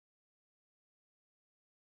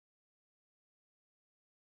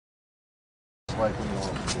likely will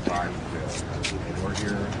die in jail. And we're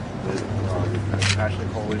here with the Passionate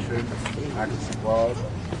Coalition, Access Love,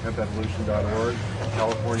 HempEvolution.org,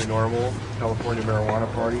 California Normal, California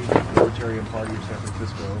Marijuana Party, the Libertarian Party of San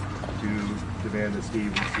Francisco to demand that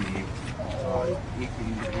Steve receive he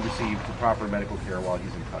received the proper medical care while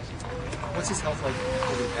he's in custody. What's his health like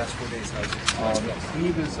over the past 4 days?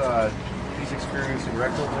 Steve is he's experiencing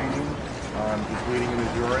rectal bleeding. He's bleeding in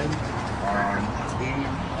his urine.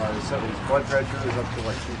 His blood pressure is up to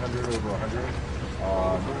like 200 over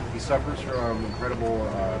 100. He suffers from incredible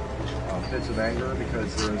fits of anger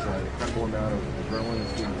because there's an incredible amount of adrenaline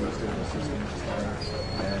that's being boosted in the system,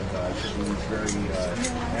 and he's very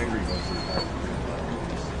angry most of the time.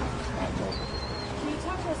 Can you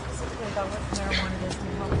talk to us specifically about what marijuana is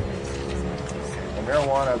and how it is? Well,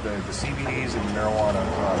 marijuana, the CBDs in marijuana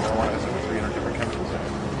has over 300 different chemicals in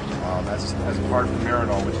it. As apart from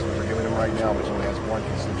marinol, which is what we're giving him right now, which only has one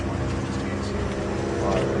constituent, which is THC.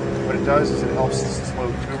 What it does is it helps slow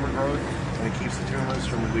tumor growth, and it keeps the tumors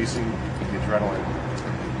from releasing the adrenaline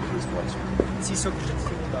into his bloodstream. Is he so convinced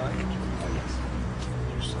he will die? Yes.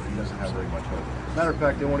 He doesn't have very much hope. Matter of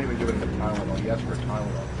fact, they won't even give him a Tylenol. He asked for a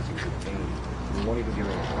Tylenol because he was in pain. They won't even give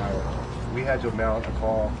him a Tylenol. We had to mount a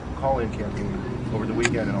call-in campaign over the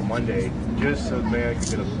weekend and on Monday just so the man could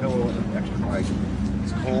get a pillow and an extra blanket.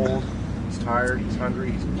 He's cold, he's tired, he's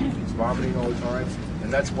hungry, he's vomiting all the time,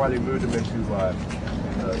 and that's why they moved him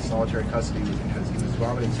into solitary custody, was because he was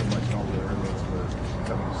vomiting so much and all the other inmates were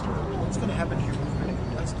becoming disturbed. What's going to happen to your movement if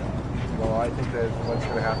he does die? Well, I think that what's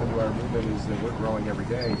going to happen to our movement is that we're growing every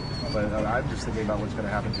day, but I'm just thinking about what's going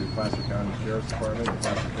to happen to the Placer County Sheriff's Department, the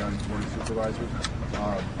Placer County Board of Supervisors,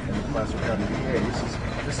 and the Placer County DA.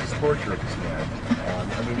 This is torture of this man.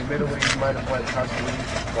 I mean, admittedly, you might have fled custody,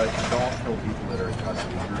 but don't kill people that are in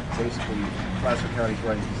custody. You're basically, Placer County's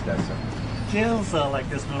writing his death sentence. Jails like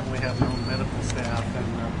this normally have their own medical staff, and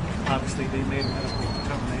obviously they made a medical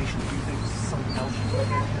determination. Do you think something else should be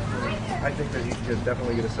done? I think that he could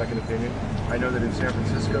definitely get a second opinion. I know that in San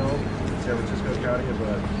Francisco County, if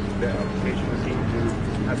a patient is deemed to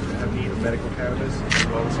have need of medical cannabis,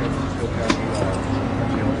 well, the San Francisco County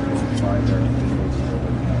jails will provide their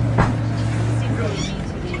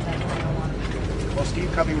Well,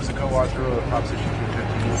 Steve Kubby was a co-author of Proposition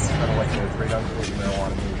 215, which is kind of like the great uncle of the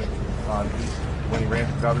marijuana movement. When he ran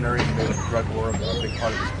for governor, he made the drug war a big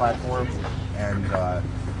part of his platform, and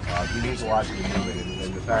he means a lot to the movement.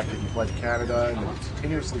 And the fact that he fled to Canada and is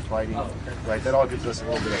continuously fighting, right, that all gives us a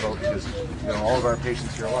little bit of hope because, you know, all of our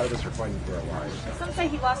patients here, a lot of us are fighting for our lives. Some say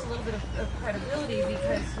he lost a little bit of credibility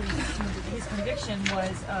because his conviction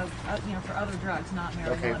was for other drugs, not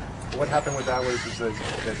marijuana. Okay, what happened with that was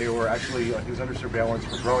that they were actually, he was under surveillance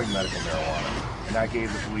for growing medical marijuana, and that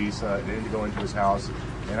gave the police, they didn't go into his house.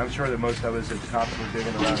 And I'm sure that most of us, if the cops were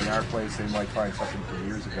digging around in our place, they might find something from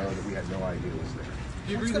years ago that we had no idea was there.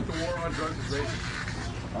 Do you agree that the war on drugs is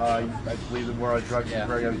racist? I believe the war on drugs is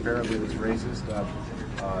very unfairly was racist.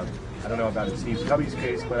 I don't know about Steve Kubby's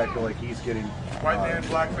case, but I feel like he's getting... White man,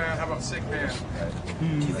 black man, how about sick man? Do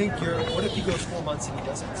you think what if he goes 4 months and he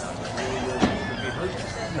doesn't be hurt?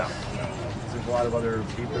 No. There's a lot of other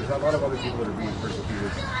people. There's a lot of other people that are being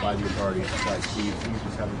persecuted by the authorities, like Steve. He's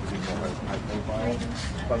just having to be more high profile.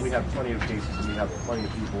 But we have plenty of cases, and we have plenty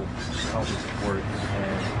of people to help and support.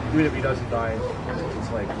 And even if he doesn't die,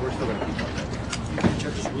 it's like we're still going to keep on fighting. The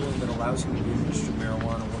judge's ruling that allows him to register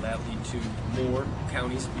marijuana, will that lead to more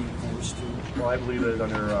counties being forced to? Well, I believe that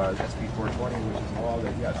under SB 420, which is a law,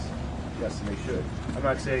 that yes, and they should. I'm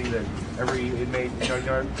not saying that every inmate, there's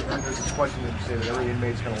this question that you say that every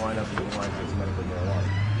inmate's going to line up and get a line against medical marijuana.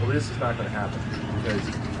 Well, this is not going to happen because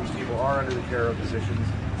these people are under the care of physicians,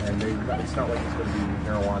 and it's not like it's going to be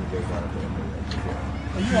marijuana day down at the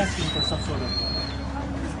Are you asking for some sort of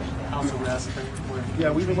house arrest?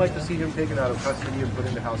 Yeah, we would like to see him taken out of custody and put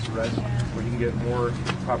into house arrest where he can get more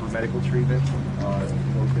proper medical treatment.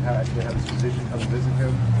 We could have his physician come visit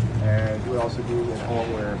him, and he would also be at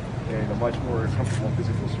home where in a much more comfortable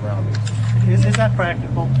physical surroundings. Is that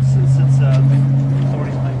practical since the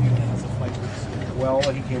authorities might view that as a flight risk? Well,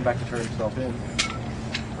 he came back to turn himself in. Do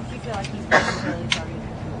you feel like he's really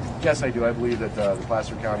targeted? Yes, I do. I believe that the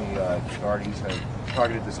Placer County authorities have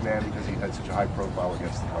targeted this man because he had such a high profile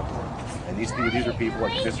against the drug war. And these are people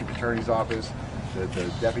like the district attorney's office, the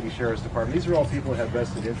deputy sheriff's department. These are all people that have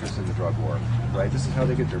vested interest in the drug war, right? This is how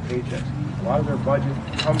they get their paychecks. A lot of their budget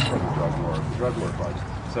comes from the drug war funds.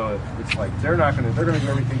 So it's like they're going to do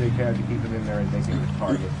everything they can to keep him in there and make him a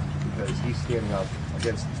target because he's standing up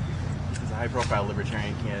against these people. He's a high-profile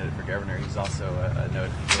libertarian candidate for governor. He's also a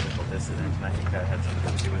noted political dissident, and I think that had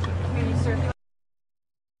something to do with it.